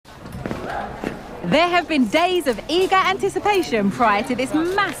There have been days of eager anticipation prior to this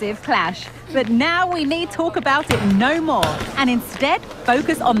massive clash, but now we need talk about it no more and instead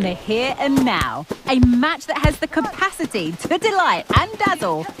focus on the here and now. A match that has the capacity to delight and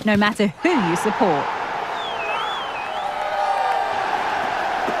dazzle no matter who you support.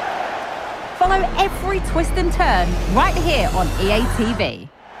 Follow every twist and turn right here on EA TV.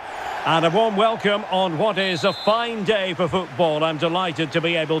 And a warm welcome on what is a fine day for football. I'm delighted to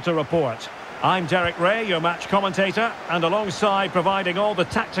be able to report. I'm Derek Ray, your match commentator, and alongside providing all the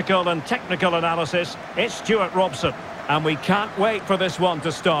tactical and technical analysis, it's Stuart Robson. And we can't wait for this one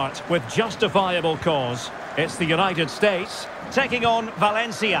to start with justifiable cause. It's the United States taking on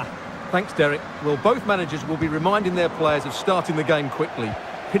Valencia. Thanks, Derek. Well, both managers will be reminding their players of starting the game quickly,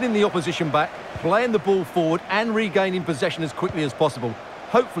 pinning the opposition back, playing the ball forward and regaining possession as quickly as possible.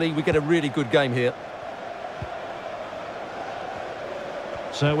 Hopefully we get a really good game here.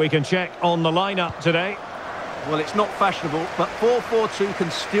 So we can check on the lineup today. Well, it's not fashionable, but 4-4-2 can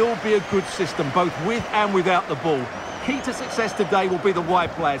still be a good system, both with and without the ball. Key to success today will be the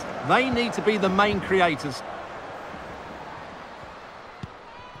wide players. They need to be the main creators.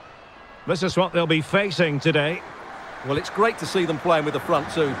 This is what they'll be facing today. Well, it's great to see them playing with the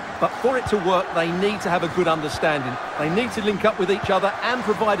front two, but for it to work, they need to have a good understanding. They need to link up with each other and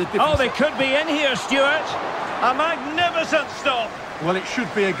provide a different... Oh, they could be in here, Stuart. A magnificent stop. Well, it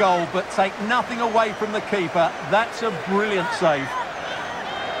should be a goal, but take nothing away from the keeper. That's a brilliant save.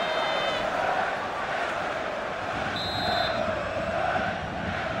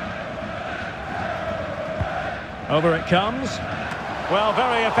 Over it comes. Well,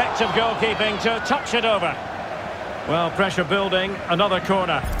 very effective goalkeeping to touch it over. Well, pressure building, another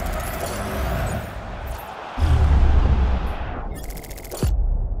corner.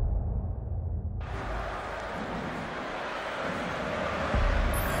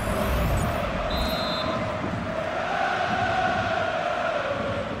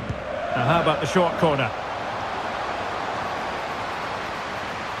 Now, how about the short corner?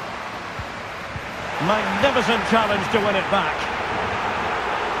 Magnificent challenge to win it back.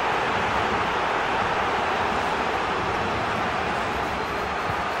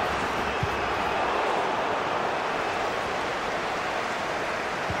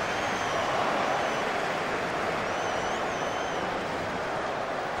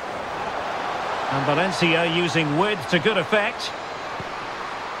 And Valencia using width to good effect.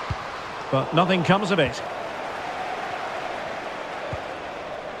 But nothing comes of it.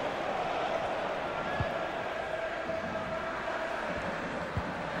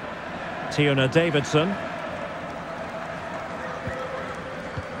 Tiona Davidson.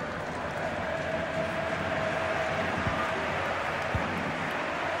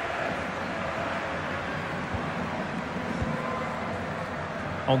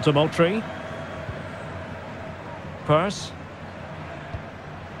 On to Moultrie. Purse.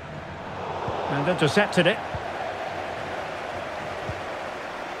 And intercepted it.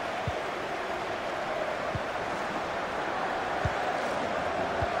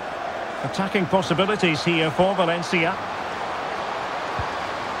 Attacking possibilities here for Valencia.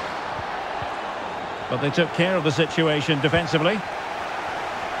 But they took care of the situation defensively.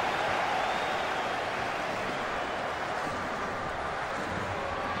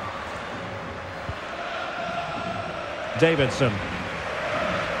 Davidson.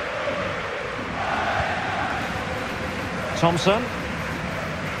 Thompson.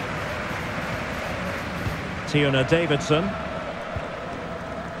 Tiona Davidson.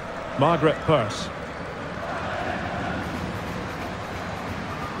 Margaret Purse.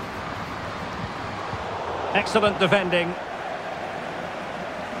 Excellent defending.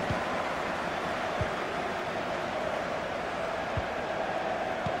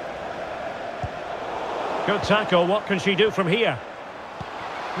 Good tackle. What can she do from here?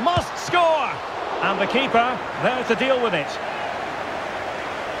 Must score! And the keeper there to deal with it.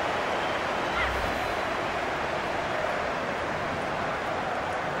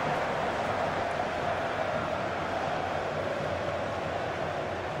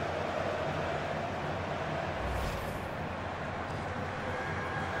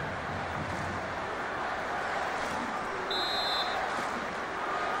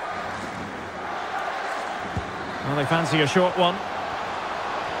 Well, they fancy a short one.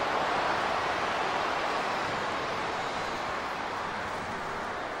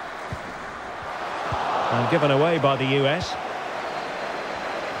 And given away by the US.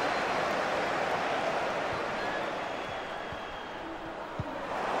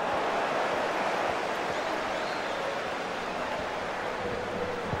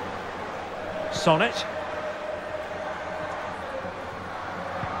 Sonnet.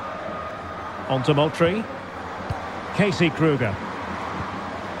 On to Moultrie. Casey Kruger.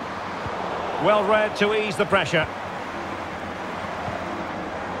 Well read to ease the pressure.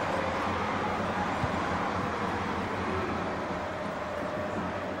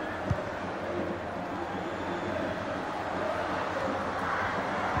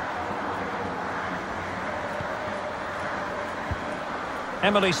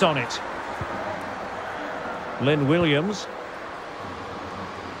 Emily Sonnet. Lynn Williams.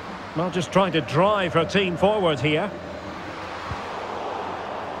 Well, just trying to drive her team forward here.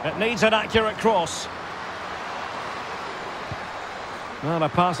 It needs an accurate cross. Well, a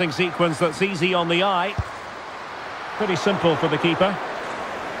passing sequence that's easy on the eye. Pretty simple for the keeper.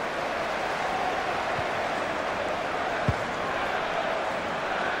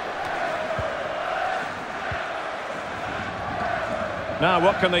 Now,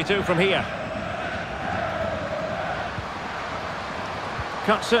 what can they do from here?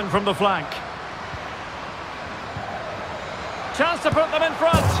 Cuts in from the flank. Chance to put them in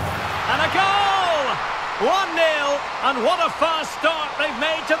front. And a goal! 1-0. And what a fast start they've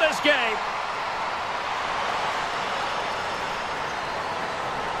made to this game.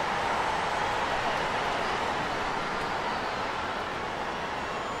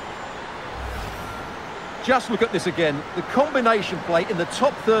 Just look at this again. The combination play in the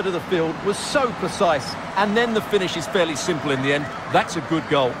top third of the field was so precise. And then the finish is fairly simple in the end. That's a good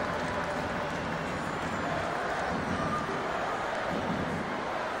goal.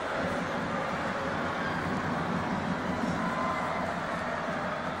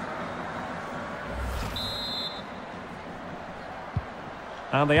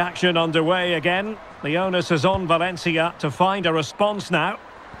 And the action underway again. The onus is on Valencia to find a response now.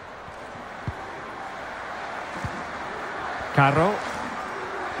 Carro.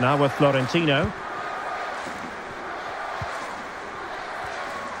 Now with Florentino.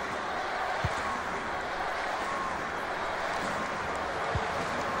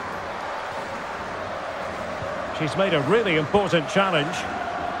 She's made a really important challenge.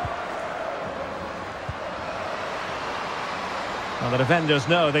 Well, the defenders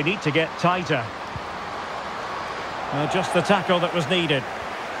know they need to get tighter. Just the tackle that was needed.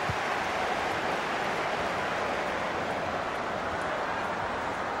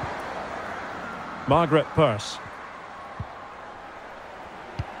 Margaret Purse.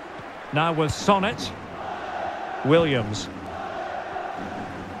 Now with Sonnet. Williams.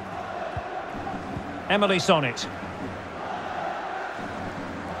 Emily Sonnet.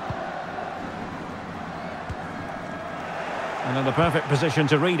 And in the perfect position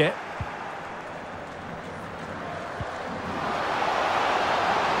to read it.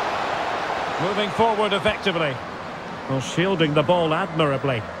 Moving forward effectively. Well, shielding the ball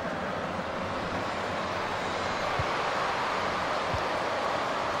admirably.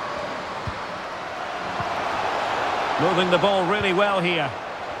 Moving the ball really well here.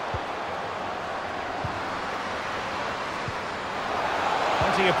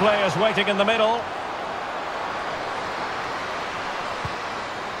 Plenty of players waiting in the middle.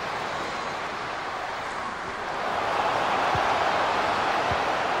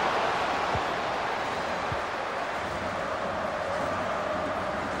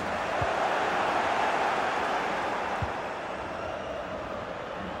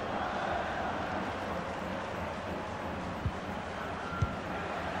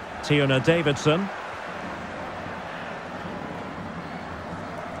 Tiona Davidson.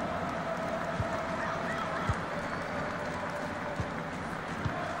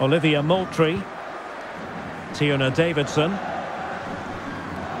 Olivia Moultrie. Tiona Davidson.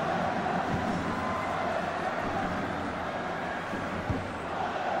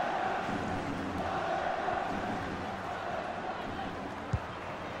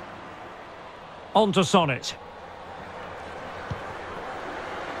 On to Sonnet.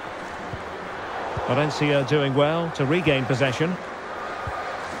 Valencia doing well to regain possession.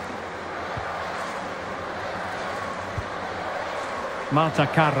 Marta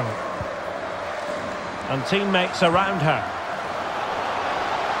Carro. And teammates around her.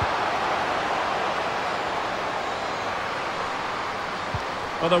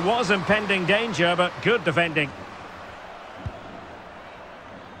 Well, there was impending danger, but good defending.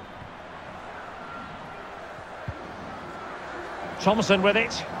 Thompson with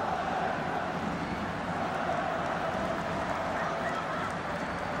it.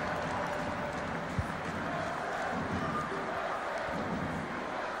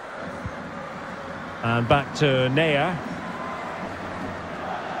 And back to Nea.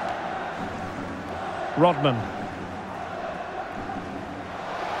 Rodman.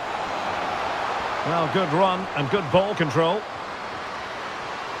 Well, good run and good ball control.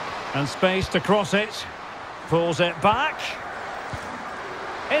 And space to cross it. Pulls it back.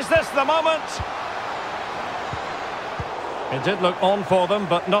 Is this the moment? It did look on for them,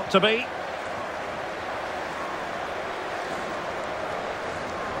 but not to be.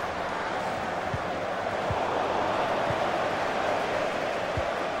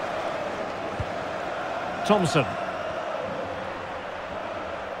 Thompson.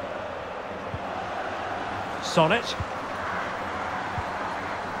 Sonnet.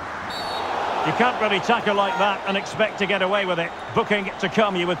 You can't really tackle like that and expect to get away with it. Booking to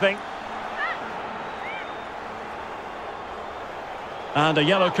come, you would think. And a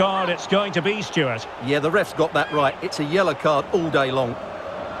yellow card it's going to be, Stuart. Yeah, the ref's got that right. It's a yellow card all day long.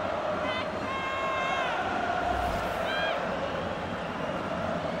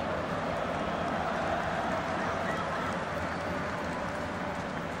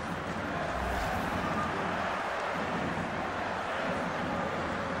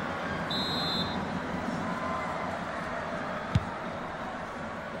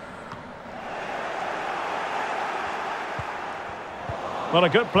 Well, a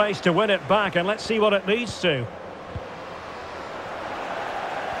good place to win it back, and let's see what it leads to.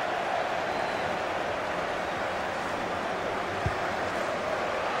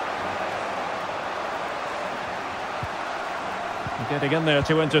 Getting in there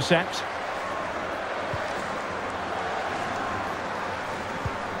to intercept.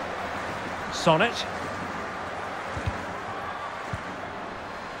 Sonnet.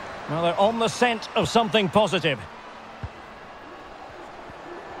 Well, they're on the scent of something positive.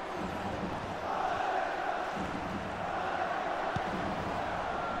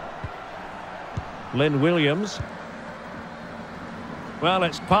 Lynn Williams. Well,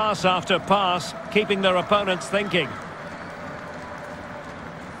 it's pass after pass, keeping their opponents thinking.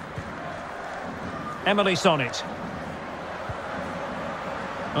 Emily Sonnet.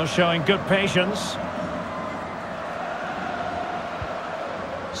 Oh, showing good patience.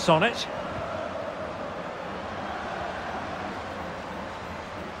 Sonnet.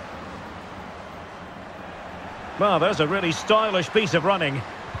 Well, there's a really stylish piece of running.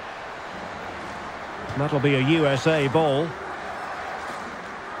 That'll be a USA ball.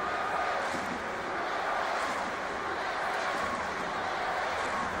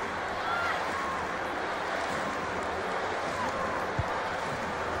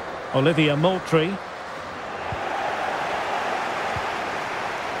 Olivia Moultrie.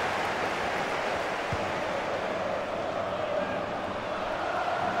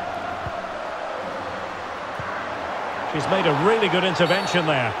 She's made a really good intervention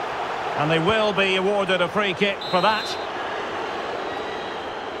there. And they will be awarded a free kick for that.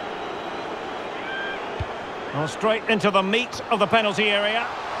 Well, straight into the meat of the penalty area.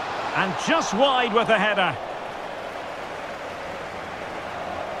 And just wide with the header.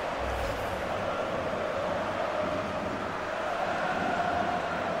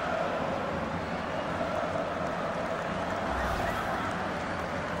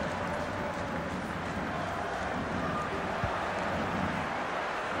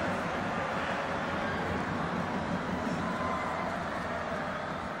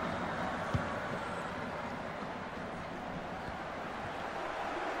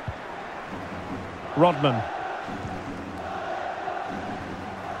 Rodman.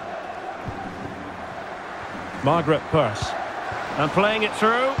 Margaret Purse. And playing it through.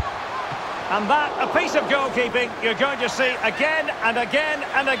 And that, a piece of goalkeeping you're going to see again and again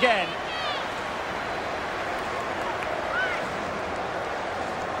and again.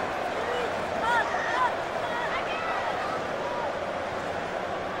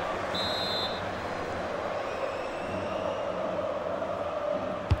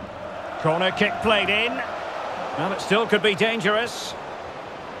 Corner kick played in. Well, it still could be dangerous.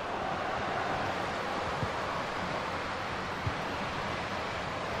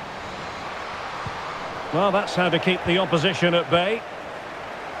 Well, that's how to keep the opposition at bay.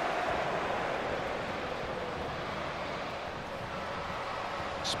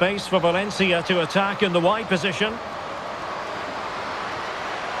 Space for Valencia to attack in the wide position.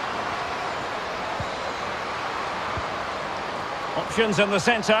 Options in the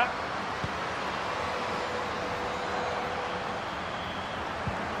centre.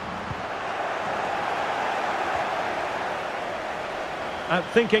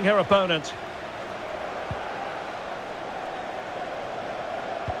 Outthinking her opponent.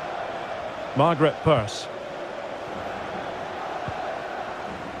 Margaret Purse.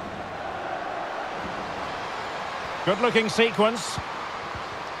 Good-looking sequence,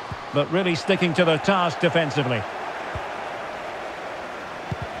 but really sticking to their task defensively.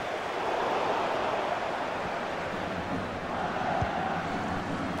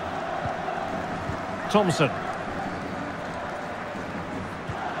 Thompson.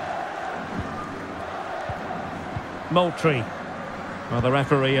 Moultrie. Well, the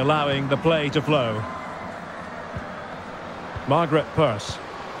referee allowing the play to flow. Margaret Purse.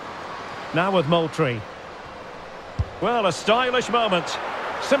 Now with Moultrie. Well, a stylish moment.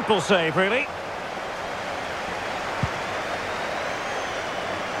 Simple save, really.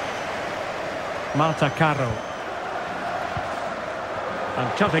 Marta Caro.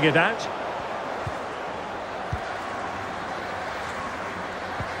 And cutting it out.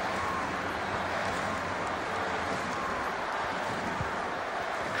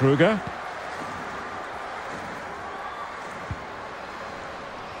 Kruger.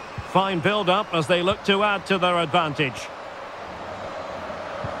 Fine build-up as they look to add to their advantage.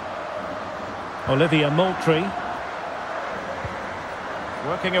 Olivia Moultrie.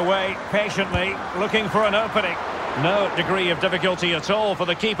 Working away patiently, looking for an opening. No degree of difficulty at all for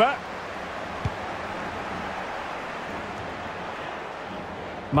the keeper.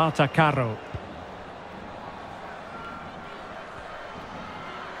 Marta Caro.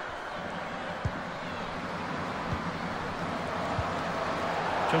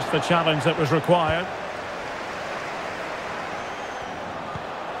 Just the challenge that was required.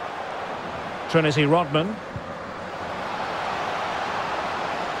 Trinity Rodman.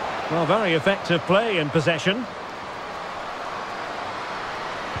 Well, very effective play in possession.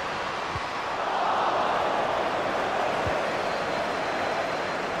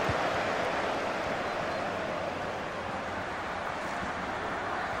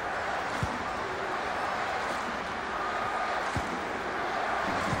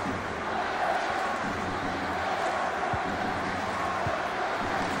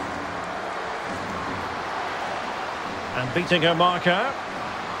 And beating her marker.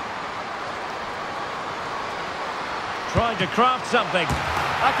 Trying to craft something.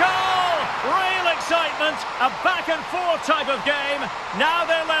 A goal! Real excitement. A back and forth type of game. Now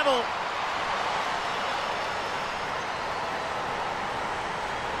they're level.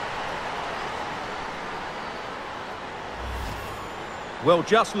 Well,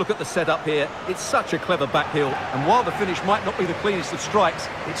 just look at the setup here. It's such a clever backheel, and while the finish might not be the cleanest of strikes,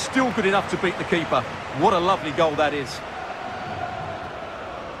 it's still good enough to beat the keeper. What a lovely goal that is.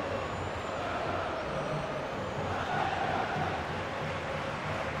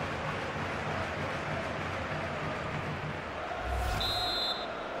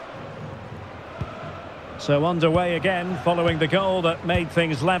 So underway again, following the goal that made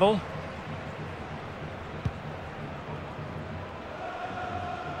things level.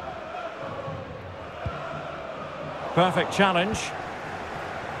 Perfect challenge.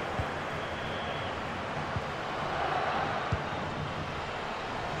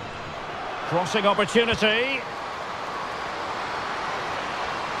 Crossing opportunity.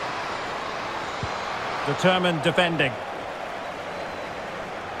 Determined defending.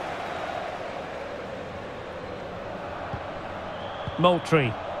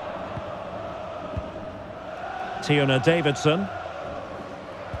 Moultrie. Tiona Davidson.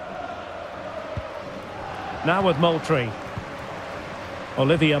 Now with Moultrie.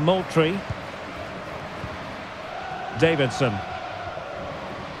 Olivia Moultrie. Davidson.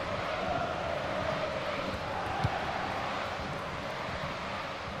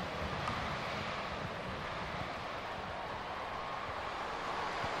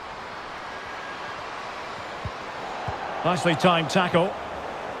 Nicely timed tackle.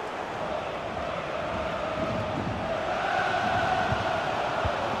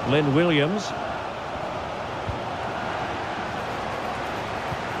 Lynn Williams.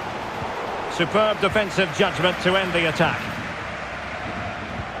 Superb defensive judgment to end the attack.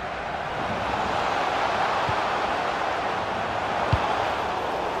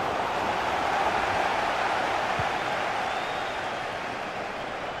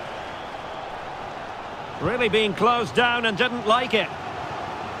 Really being closed down and didn't like it.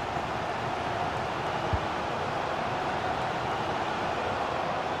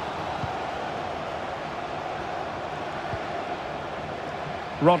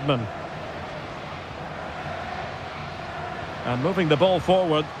 Rodman. And moving the ball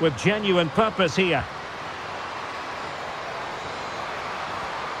forward with genuine purpose here.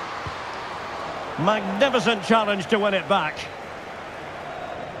 Magnificent challenge to win it back.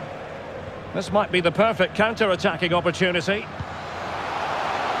 This might be the perfect counter-attacking opportunity.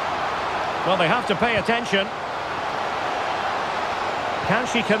 Well, they have to pay attention. Can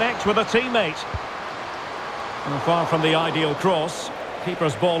she connect with a teammate? And far from the ideal cross.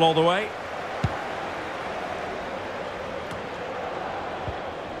 Keeper's ball all the way.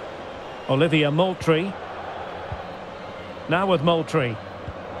 Olivia Moultrie. Now with Moultrie.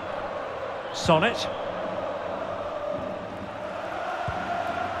 Sonnet.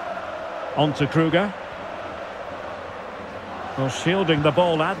 On to Kruger. Well, shielding the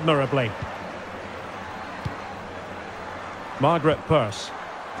ball admirably. Margaret Purse.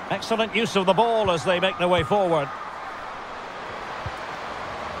 Excellent use of the ball as they make their way forward.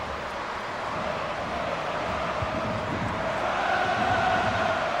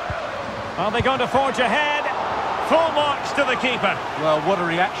 Are they going to forge ahead? Full marks to the keeper. Well, what a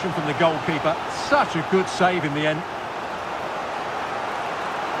reaction from the goalkeeper. Such a good save in the end.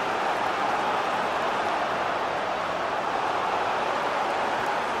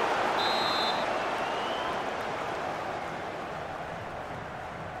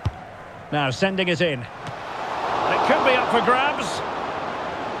 Now sending it in. It could be up for grabs.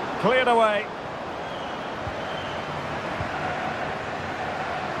 Cleared away.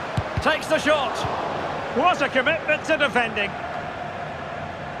 Takes the shot. What a commitment to defending.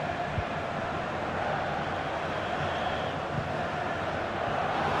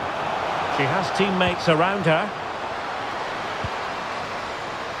 She has teammates around her.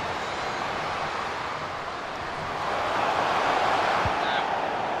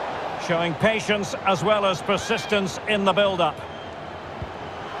 Showing patience as well as persistence in the build-up.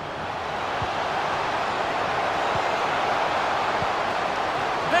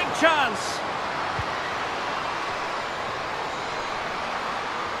 Big chance.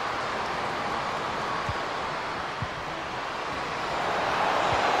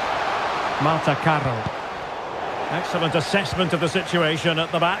 Marta Carro. Excellent assessment of the situation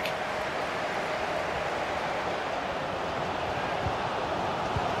at the back.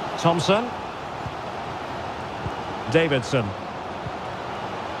 Thompson. Davidson.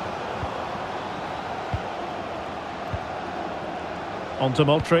 On to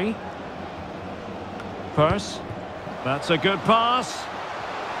Moultrie. Purse. That's a good pass.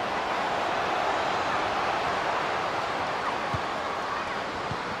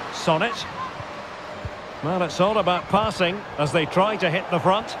 Sonnet. Well, it's all about passing as they try to hit the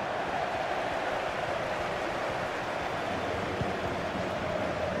front.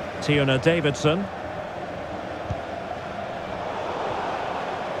 Tiona Davidson.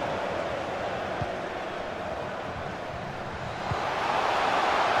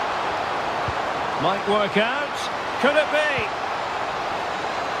 Might work out. Could it be?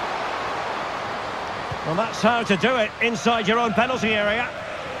 Well, that's how to do it inside your own penalty area.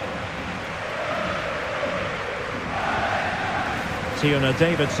 Tiona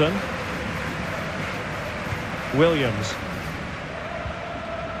Davidson. Williams.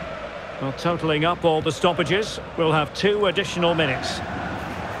 Well, totalling up all the stoppages, we'll have 2 additional minutes.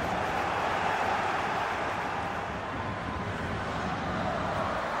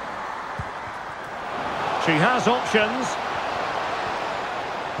 She has options.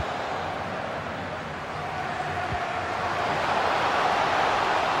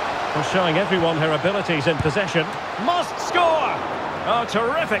 Well, showing everyone her abilities in possession. Must score! Oh,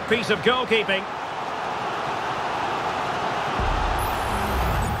 terrific piece of goalkeeping.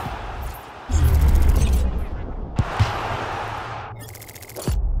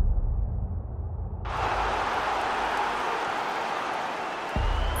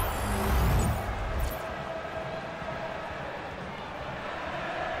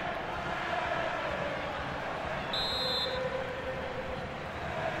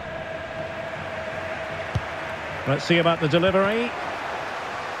 Let's see about the delivery.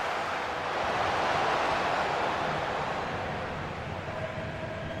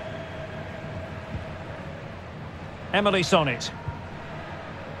 Emily Sonnet.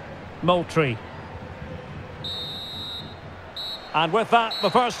 Moultrie. And with that, the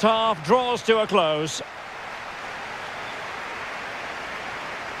first half draws to a close.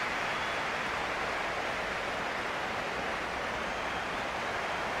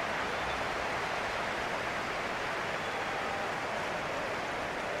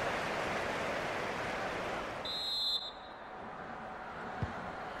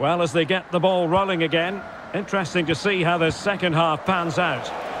 Well, as they get the ball rolling again, interesting to see how the second half pans out.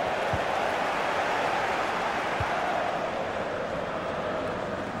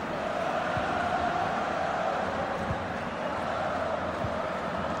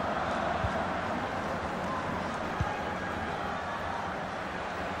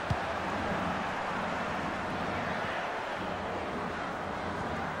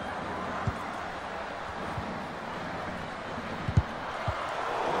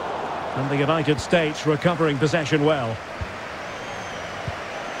 And the United States recovering possession well.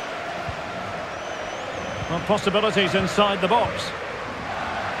 Well, possibilities inside the box.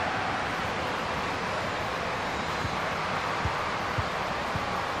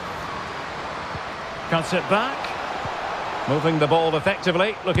 Cuts it back. Moving the ball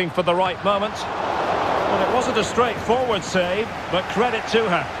effectively, looking for the right moment. Well, it wasn't a straightforward save, but credit to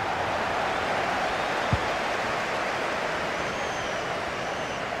her.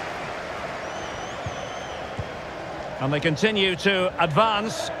 And they continue to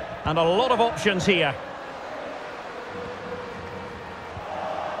advance, and a lot of options here.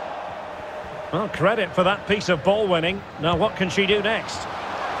 Well, credit for that piece of ball winning. Now what can she do next?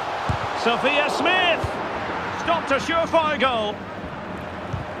 Sophia Smith! Stopped a surefire goal.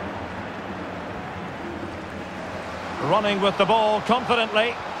 Running with the ball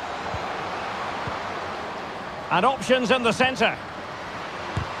confidently. And options in the centre.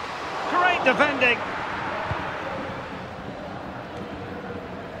 Great defending.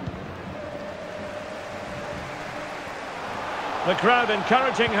 The crowd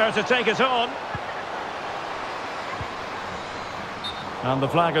encouraging her to take it on. And the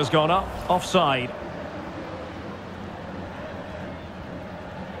flag has gone up, offside.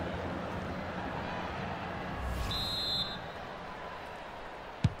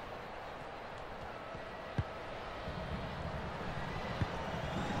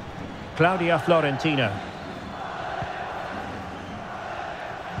 Claudia Florentino.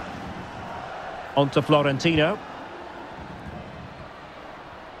 On to Florentino.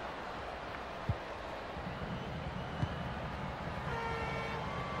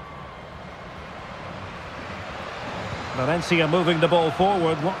 Valencia moving the ball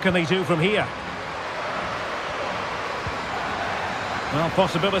forward. What can they do from here? Well,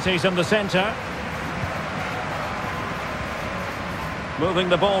 possibilities in the centre. Moving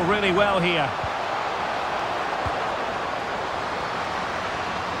the ball really well here.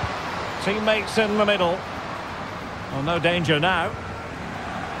 Teammates in the middle. Well, no danger now.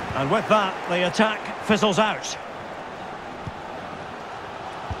 And with that, the attack fizzles out.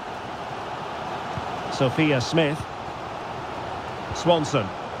 Sophia Smith. Swanson.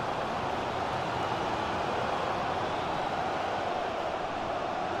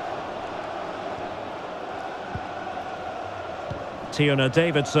 Tiona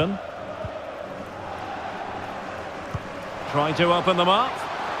Davidson. Trying to open them up.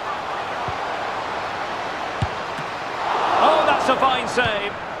 Oh, that's a fine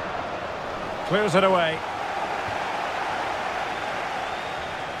save. Clears it away.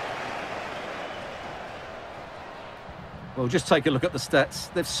 Well, just take a look at the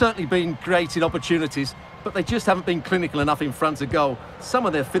stats. They've certainly been creating opportunities, but they just haven't been clinical enough in front of goal. Some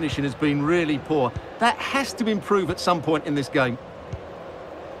of their finishing has been really poor. That has to improve at some point in this game.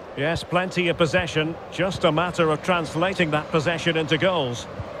 Yes, plenty of possession. Just a matter of translating that possession into goals.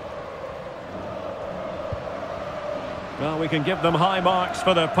 Well, we can give them high marks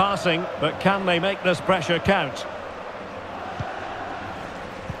for their passing, but can they make this pressure count?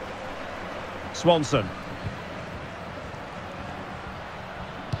 Swanson.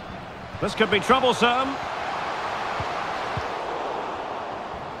 This could be troublesome.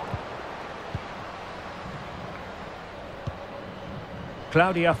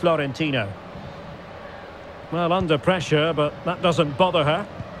 Claudia Florentino. Well, under pressure, but that doesn't bother her.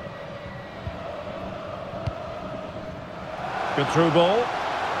 Good through ball.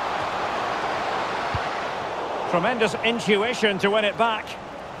 Tremendous intuition to win it back.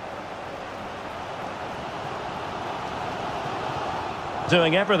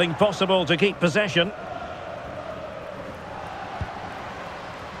 Doing everything possible to keep possession.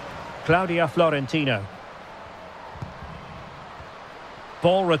 Claudia Florentino.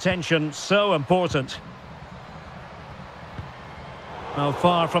 Ball retention so important. Well,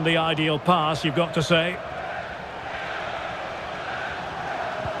 far from the ideal pass, you've got to say.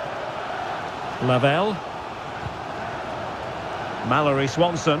 Lavelle. Mallory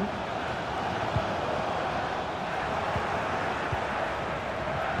Swanson.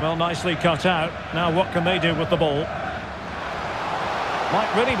 Well, nicely cut out. Now what can they do with the ball?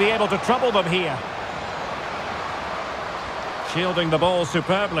 Might really be able to trouble them here. Shielding the ball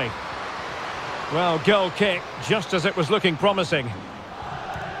superbly. Well, goal kick, just as it was looking promising.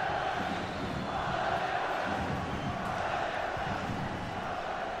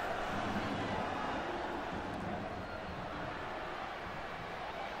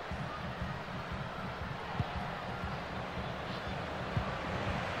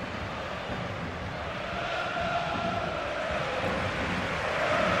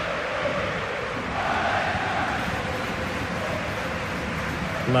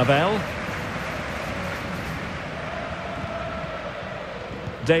 Lavelle.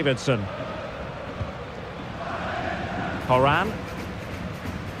 Davidson. Horan.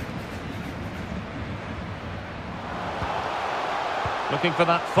 Looking for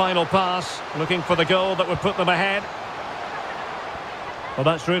that final pass, looking for the goal that would put them ahead. Well,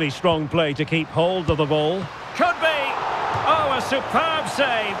 that's really strong play to keep hold of the ball. Could be! Oh, a superb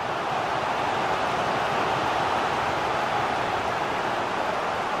save!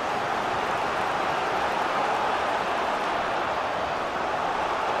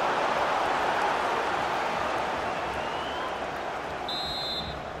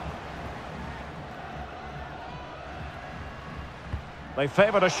 They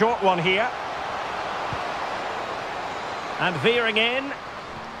favoured a short one here. And veering in.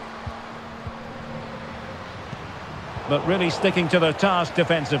 But really sticking to their task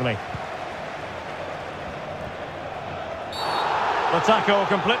defensively. The tackle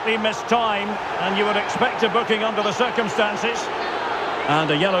completely mistimed, and you would expect a booking under the circumstances.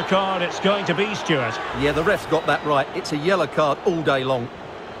 And a yellow card it's going to be, Stuart. Yeah, the ref's got that right. It's a yellow card all day long.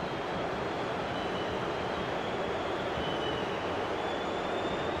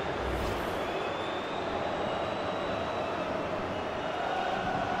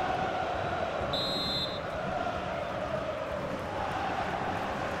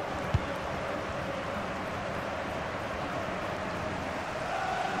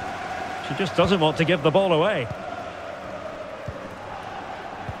 She just doesn't want to give the ball away.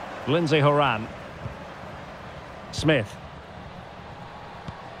 Lindsay Horan. Smith.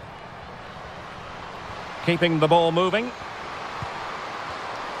 Keeping the ball moving.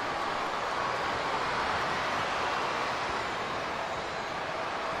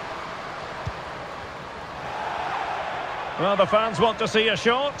 Well, the fans want to see a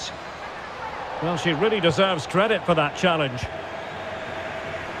shot. Well, she really deserves credit for that challenge.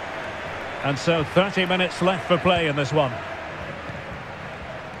 And so 30 minutes left for play in this one.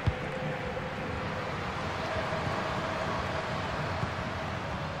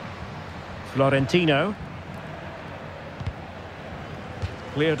 Florentino.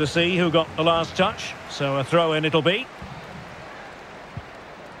 Clear to see who got the last touch, so a throw-in it'll be.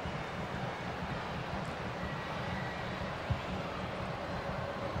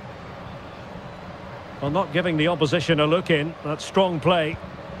 Well, not giving the opposition a look in. That's strong play.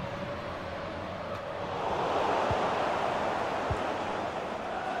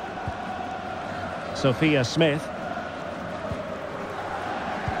 Sophia Smith.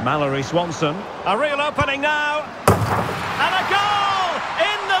 Mallory Swanson. A real opening now. And a goal!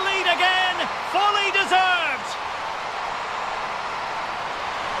 In the lead again. Fully deserved.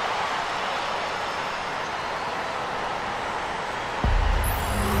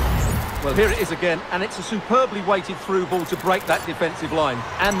 Well, here it is again, and it's a superbly weighted through ball to break that defensive line.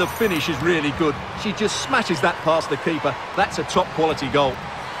 And the finish is really good. She just smashes that past the keeper. That's a top quality goal.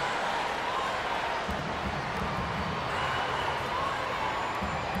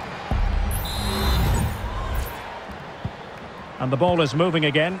 And the ball is moving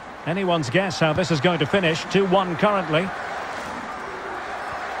again. Anyone's guess how this is going to finish. 2-1 currently.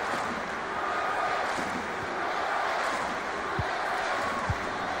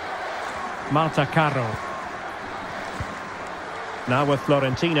 Marta Caro. Now with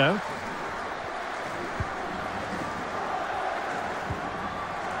Florentino.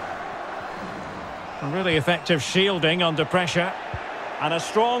 A really effective shielding under pressure. And a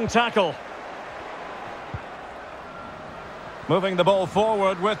strong tackle. Moving the ball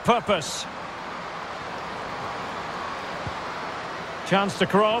forward with purpose. Chance to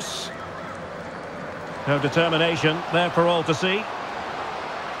cross. No determination there for all to see.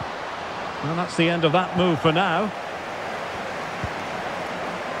 Well, that's the end of that move for now.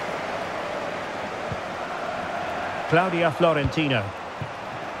 Claudia Florentino.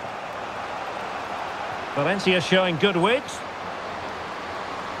 Valencia showing good width.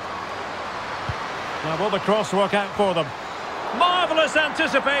 Now will the cross work out for them? Marvellous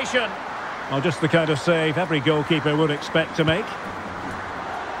anticipation. Well, just the kind of save every goalkeeper would expect to make.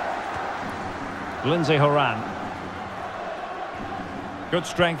 Lindsay Horan. Good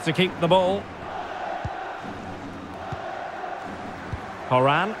strength to keep the ball.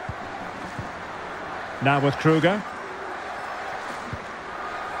 Horan. Now with Kruger.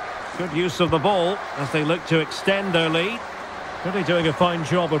 Good use of the ball as they look to extend their lead. Really doing a fine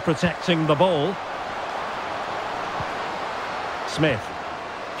job of protecting the ball. Smith.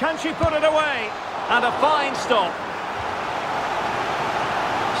 Can she put it away? And a fine stop.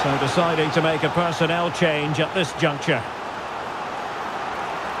 So deciding to make a personnel change at this juncture.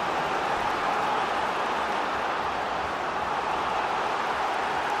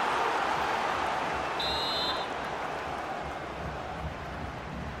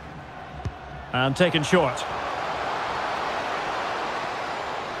 And taken short.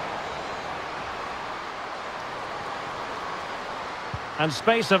 And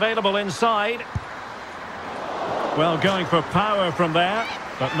space available inside. Well, going for power from there,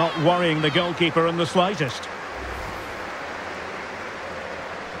 but not worrying the goalkeeper in the slightest.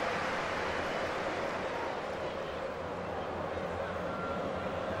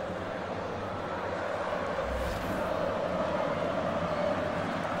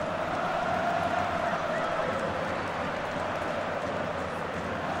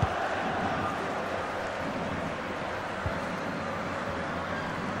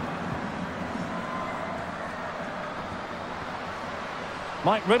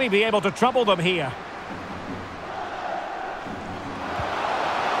 Might really be able to trouble them here.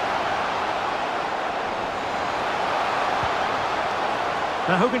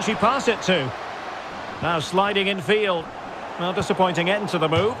 Now who can she pass it to? Now sliding in field. Well, disappointing end to the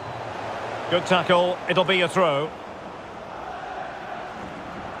move. Good tackle, it'll be a throw.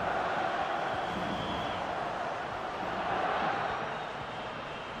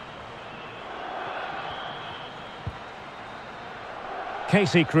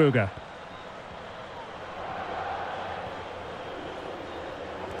 Casey Kruger.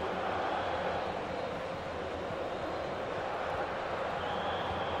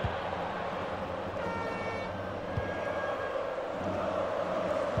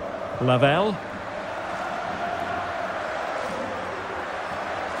 Lavelle.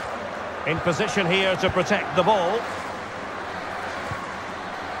 In position here to protect the ball.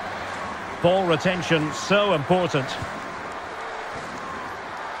 Ball retention so important.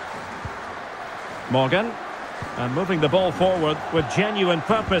 Morgan, and moving the ball forward with genuine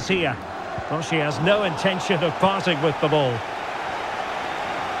purpose here. Well, she has no intention of parting with the ball.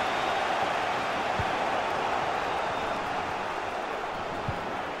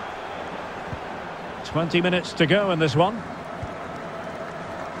 "20 minutes to go in this one.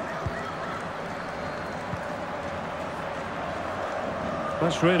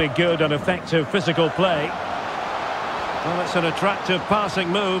 That's really good and effective physical play. Well, it's an attractive passing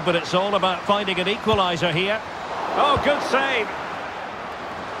move, but it's all about finding an equaliser here. Oh, good save.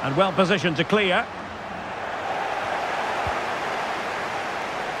 And well positioned to clear.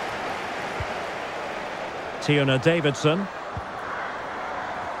 Tiona Davidson.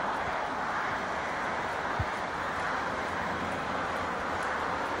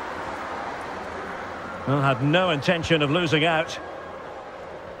 Well, had no intention of losing out.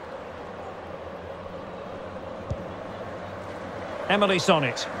 Emily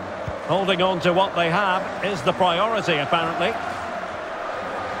Sonnet. Holding on to what they have is the priority, apparently.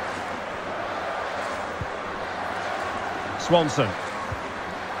 Swanson.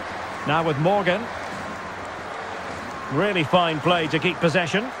 Now with Morgan. Really fine play to keep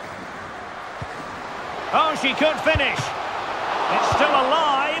possession. Oh, she could finish. It's still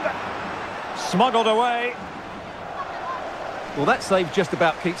alive. Smuggled away. Well, that save just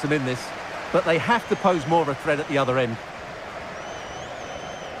about keeps them in this, but they have to pose more of a threat at the other end.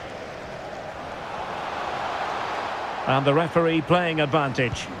 And the referee playing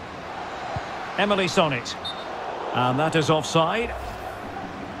advantage. Emily Sonnet. And that is offside.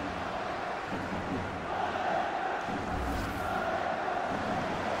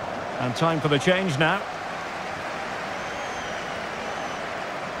 And time for the change now.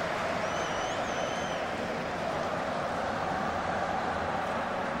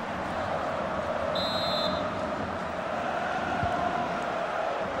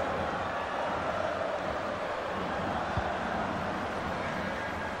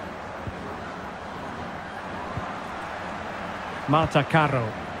 Marta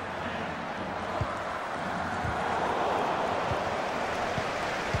Caro.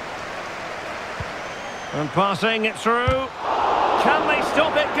 And passing it through. Can they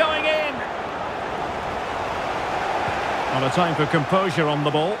stop it going in? And a time for composure on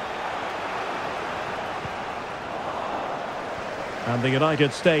the ball. And the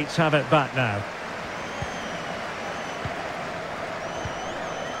United States have it back now.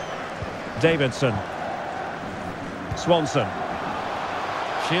 Davidson. Swanson.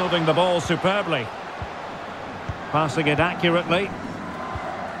 Shielding the ball superbly. Passing it accurately.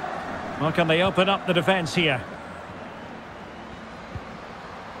 Well, can they open up the defence here?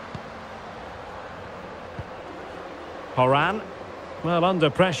 Horan. Well, under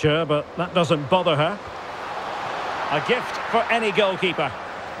pressure, but that doesn't bother her. A gift for any goalkeeper.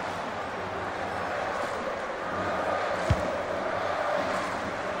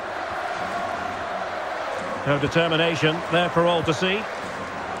 Her determination there for all to see.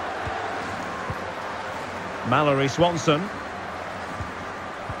 Mallory Swanson.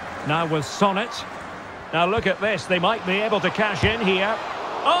 Now with Sonnet. Now look at this, they might be able to cash in here.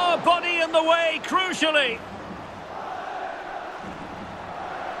 Oh, body in the way, crucially.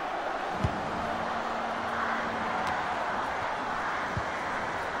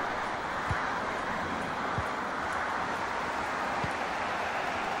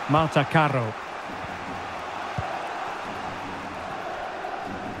 Marta Caro.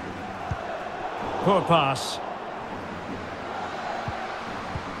 Poor pass.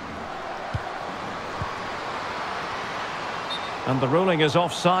 And the ruling is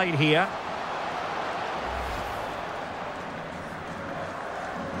offside here.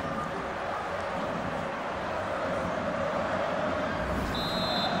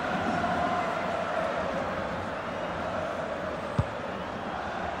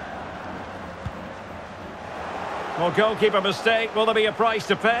 Well, goalkeeper mistake. Will there be a price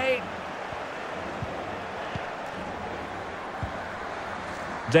to pay?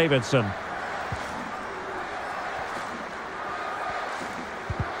 Davidson.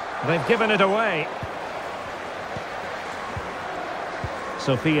 They've given it away.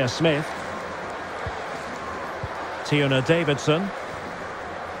 Sophia Smith. Tiona Davidson.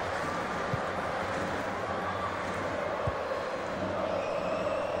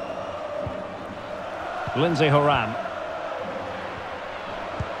 Lindsay Horan.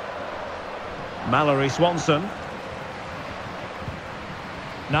 Mallory Swanson.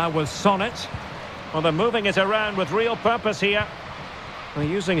 Now with Sonnet. Well, they're moving it around with real purpose here. They're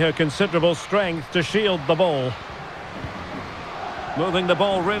using her considerable strength to shield the ball. Moving the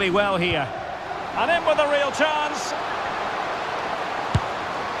ball really well here. And in with a real chance.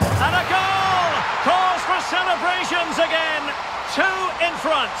 And a goal! Cause for celebrations again. 2 in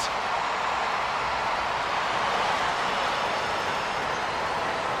front.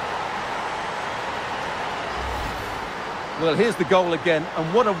 Well, here's the goal again,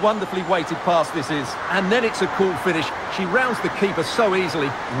 and what a wonderfully weighted pass this is. And then it's a cool finish. She rounds the keeper so easily.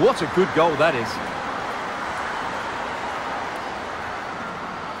 What a good goal that is.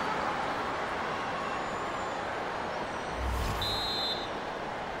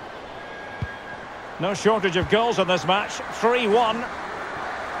 No shortage of goals in this match. 3-1.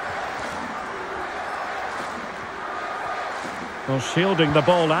 Well, shielding the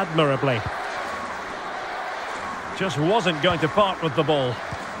ball admirably. Just wasn't going to part with the ball.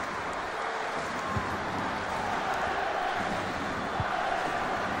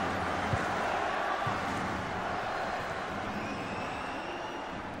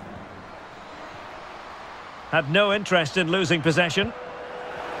 Had no interest in losing possession.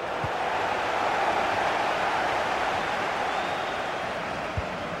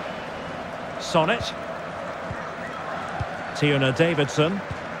 Sonnet. Tiona Davidson.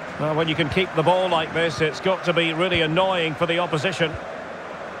 Well, when you can keep the ball like this, it's got to be really annoying for the opposition.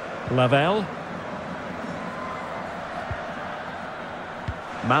 Lavelle.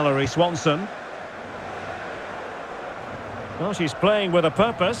 Mallory Swanson. Well, she's playing with a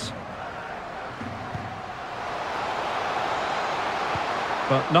purpose.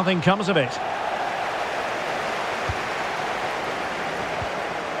 But nothing comes of it.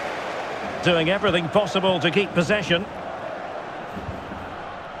 Doing everything possible to keep possession.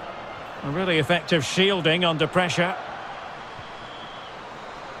 A really effective shielding under pressure.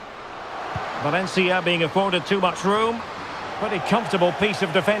 Valencia being afforded too much room. Pretty comfortable piece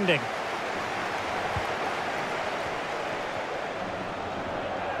of defending.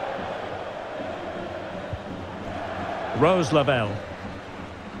 Rose Lavelle.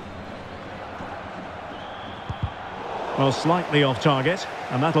 Well, slightly off target,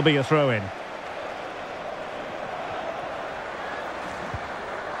 and that'll be a throw-in.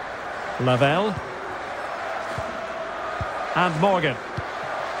 Lavelle. And Morgan.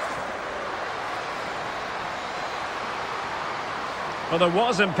 Well, there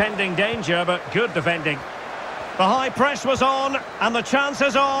was impending danger, but good defending. The high press was on, and the chance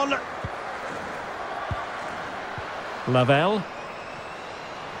is on. Lavelle.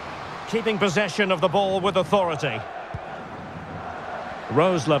 Keeping possession of the ball with authority.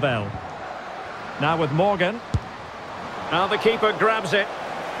 Rose Lavelle. Now with Morgan. Now the keeper grabs it.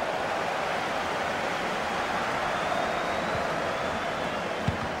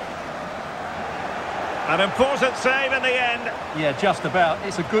 An important save in the end. Yeah, just about.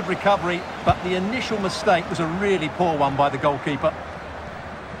 It's a good recovery, but the initial mistake was a really poor one by the goalkeeper.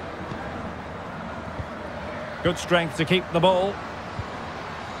 Good strength to keep the ball.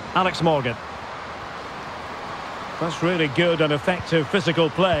 Alex Morgan. That's really good and effective physical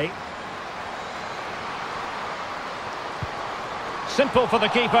play. Simple for the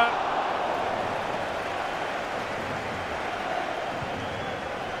keeper.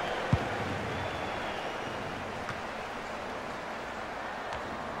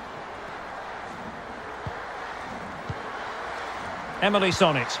 Emily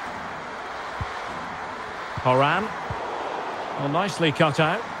Sonnet. Horan. Well, nicely cut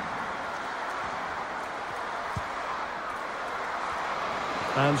out.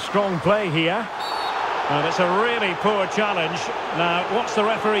 And strong play here. And it's a really poor challenge. Now, what's the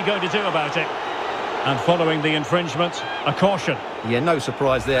referee going to do about it? And following the infringement, a caution. Yeah, no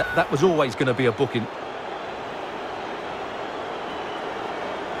surprise there. That was always going to be a booking.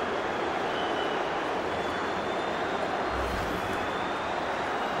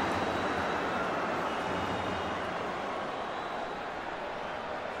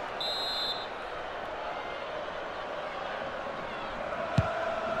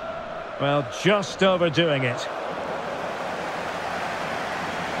 Well, just overdoing it.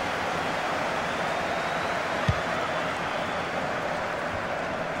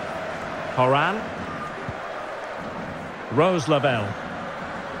 Horan. Rose Lavelle.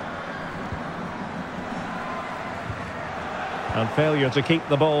 And failure to keep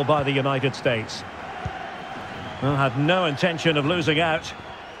the ball by the United States. Well, had no intention of losing out.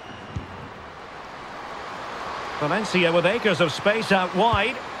 Valencia with acres of space out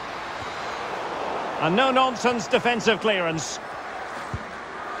wide. And no-nonsense defensive clearance.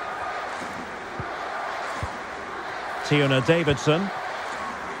 Tiona Davidson.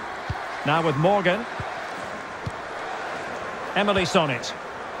 Now with Morgan. Emily Sonnet.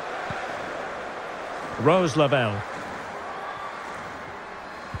 Rose Lavelle.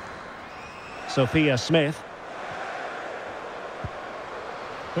 Sophia Smith.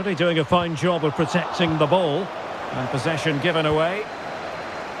 Really doing a fine job of protecting the ball. And possession given away.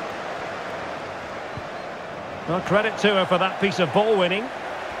 Well, credit to her for that piece of ball winning.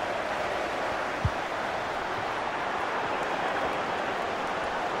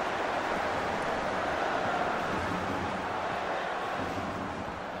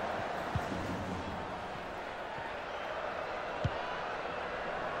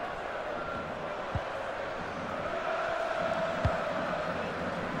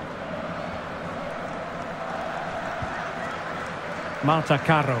 Marta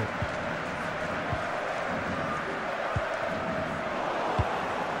Caro.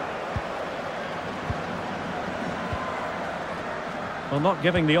 Well, not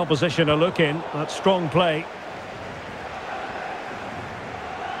giving the opposition a look in. That's strong play.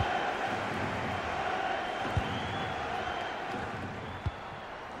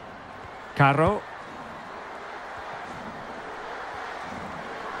 Caro.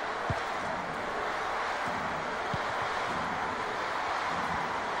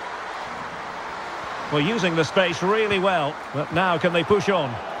 Well, using the space really well. But now can they push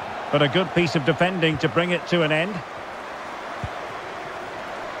on? But a good piece of defending to bring it to an end.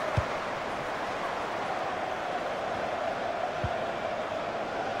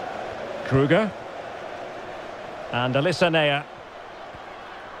 Kruger. And Alyssa Nea.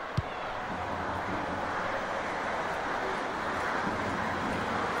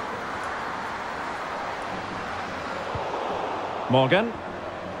 Morgan.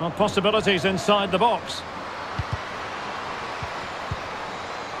 Well, possibilities inside the box.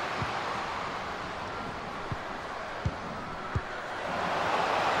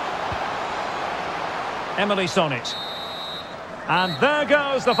 Emily Sonnet. And there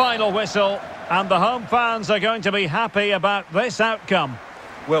goes the final whistle. And the home fans are going to be happy about this outcome.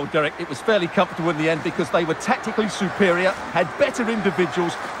 Well, Derek, it was fairly comfortable in the end because they were tactically superior, had better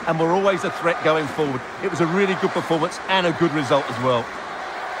individuals and were always a threat going forward. It was a really good performance and a good result as well.